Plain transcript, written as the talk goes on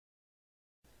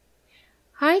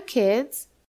Hi kids!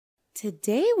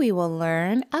 Today we will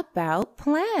learn about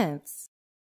plants.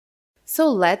 So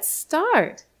let's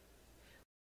start.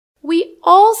 We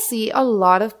all see a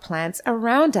lot of plants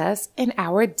around us in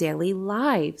our daily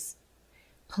lives.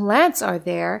 Plants are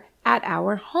there at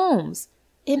our homes,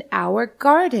 in our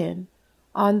garden,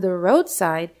 on the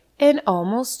roadside, and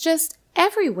almost just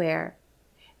everywhere.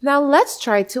 Now let's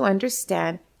try to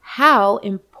understand how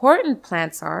important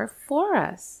plants are for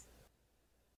us.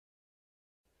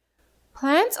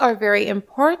 Plants are very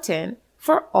important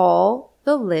for all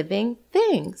the living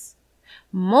things.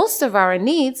 Most of our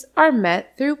needs are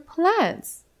met through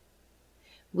plants.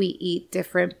 We eat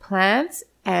different plants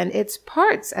and its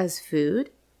parts as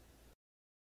food.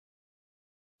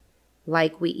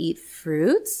 Like we eat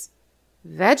fruits,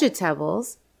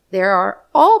 vegetables, they are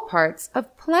all parts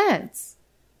of plants.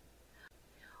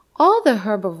 All the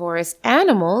herbivorous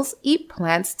animals eat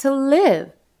plants to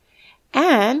live,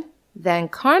 and then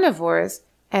carnivores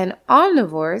and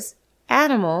omnivores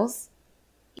animals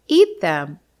eat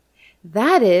them.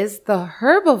 That is, the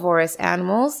herbivorous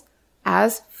animals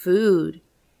as food.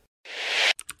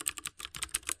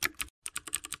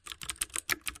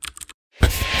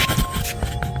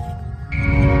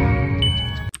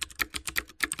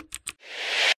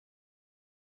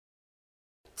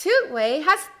 TutWay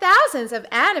has thousands of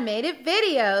animated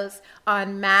videos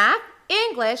on math,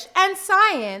 English, and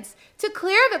science to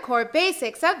clear the core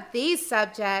basics of these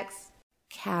subjects.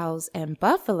 Cows and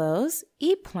buffaloes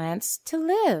eat plants to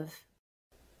live.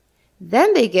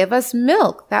 Then they give us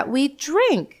milk that we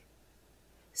drink.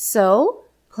 So,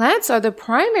 plants are the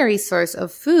primary source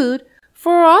of food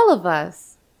for all of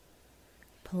us.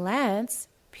 Plants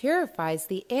purifies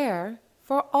the air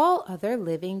for all other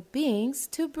living beings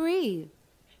to breathe.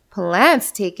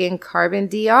 Plants take in carbon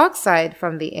dioxide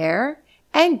from the air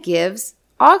and gives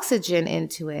oxygen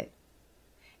into it.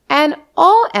 And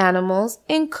all animals,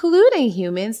 including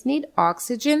humans, need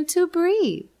oxygen to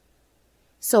breathe.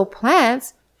 So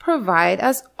plants provide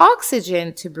us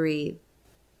oxygen to breathe.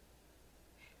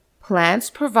 Plants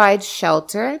provide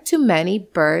shelter to many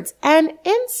birds and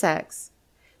insects.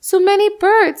 So many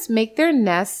birds make their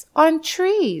nests on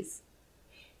trees.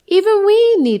 Even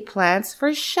we need plants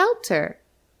for shelter,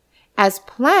 as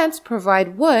plants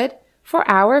provide wood for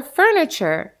our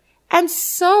furniture and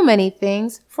so many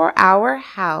things for our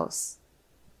house.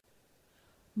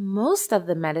 Most of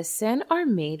the medicine are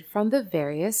made from the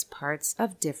various parts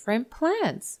of different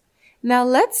plants. Now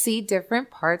let's see different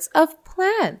parts of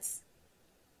plants.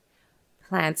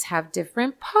 Plants have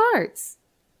different parts.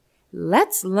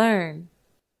 Let's learn.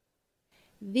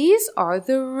 These are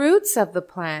the roots of the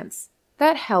plants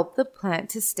that help the plant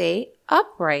to stay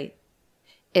upright.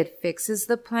 It fixes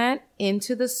the plant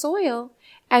into the soil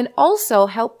and also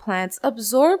help plants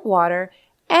absorb water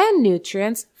and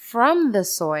nutrients from the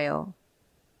soil.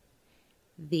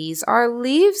 These are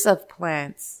leaves of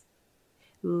plants.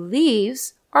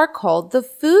 Leaves are called the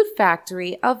food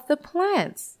factory of the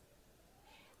plants.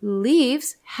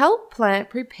 Leaves help plant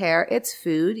prepare its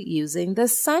food using the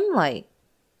sunlight.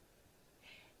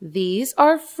 These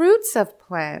are fruits of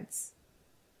plants.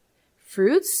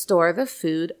 Fruits store the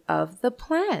food of the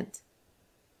plant.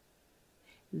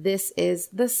 This is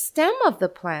the stem of the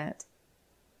plant.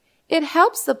 It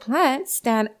helps the plant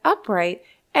stand upright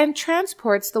and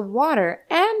transports the water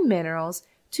and minerals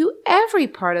to every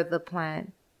part of the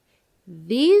plant.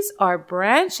 These are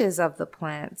branches of the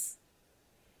plants.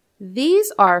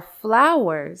 These are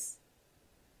flowers.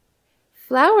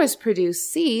 Flowers produce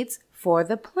seeds for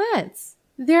the plants.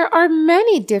 There are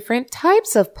many different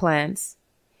types of plants.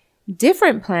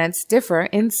 Different plants differ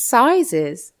in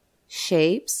sizes,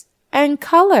 shapes, and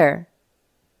color.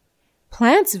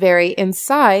 Plants vary in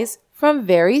size from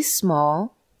very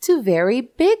small to very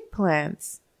big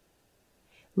plants.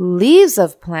 Leaves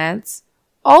of plants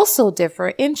also differ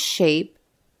in shape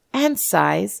and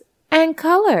size and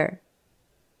color.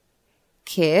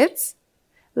 Kids,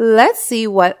 let's see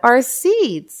what are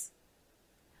seeds.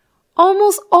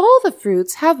 Almost all the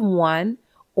fruits have one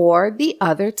or the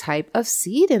other type of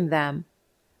seed in them.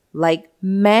 Like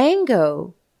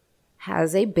mango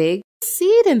has a big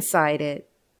seed inside it.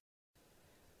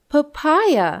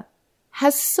 Papaya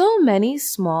has so many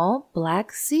small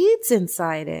black seeds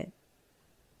inside it.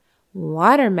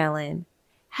 Watermelon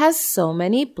has so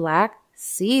many black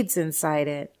seeds inside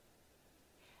it.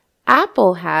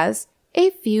 Apple has a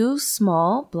few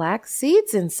small black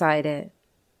seeds inside it.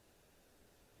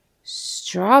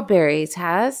 Strawberries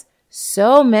has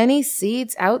so many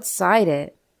seeds outside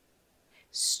it.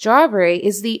 Strawberry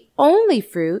is the only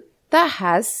fruit that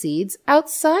has seeds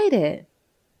outside it.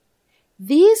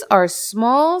 These are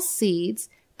small seeds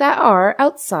that are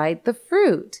outside the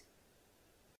fruit.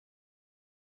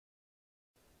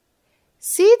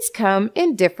 Seeds come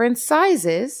in different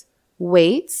sizes,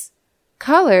 weights,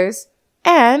 colors,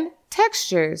 and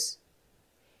textures.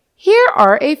 Here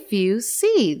are a few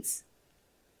seeds.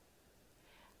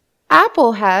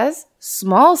 Apple has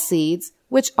small seeds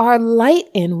which are light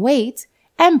in weight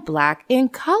and black in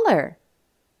color.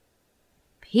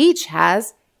 Peach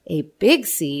has a big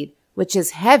seed which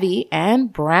is heavy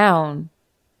and brown.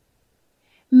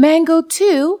 Mango,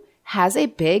 too, has a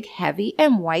big, heavy,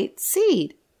 and white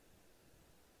seed.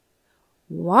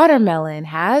 Watermelon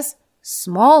has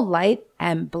small, light,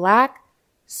 and black,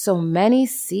 so many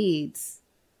seeds.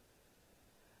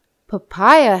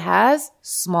 Papaya has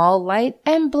small, light,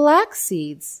 and black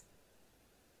seeds.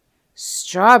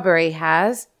 Strawberry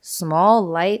has small,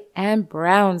 light, and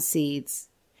brown seeds.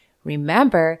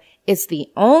 Remember, it's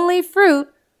the only fruit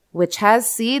which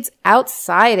has seeds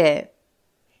outside it.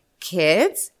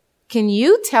 Kids, can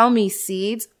you tell me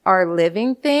seeds are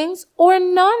living things or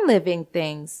non-living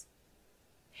things?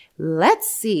 Let's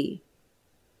see.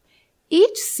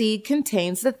 Each seed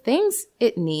contains the things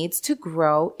it needs to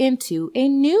grow into a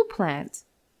new plant.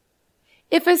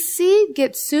 If a seed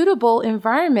gets suitable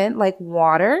environment like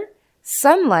water,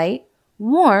 sunlight,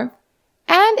 warmth,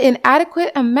 and an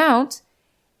adequate amount,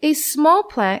 a small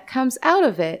plant comes out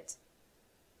of it.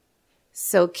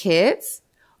 So kids,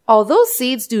 although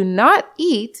seeds do not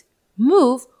eat,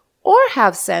 move, or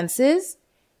have senses,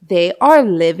 they are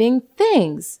living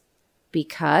things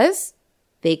because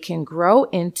they can grow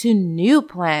into new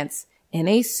plants in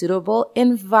a suitable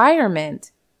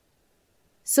environment.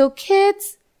 So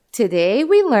kids, today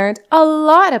we learned a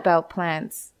lot about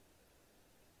plants.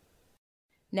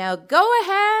 Now go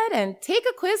ahead and take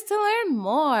a quiz to learn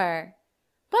more.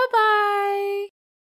 Bye-bye.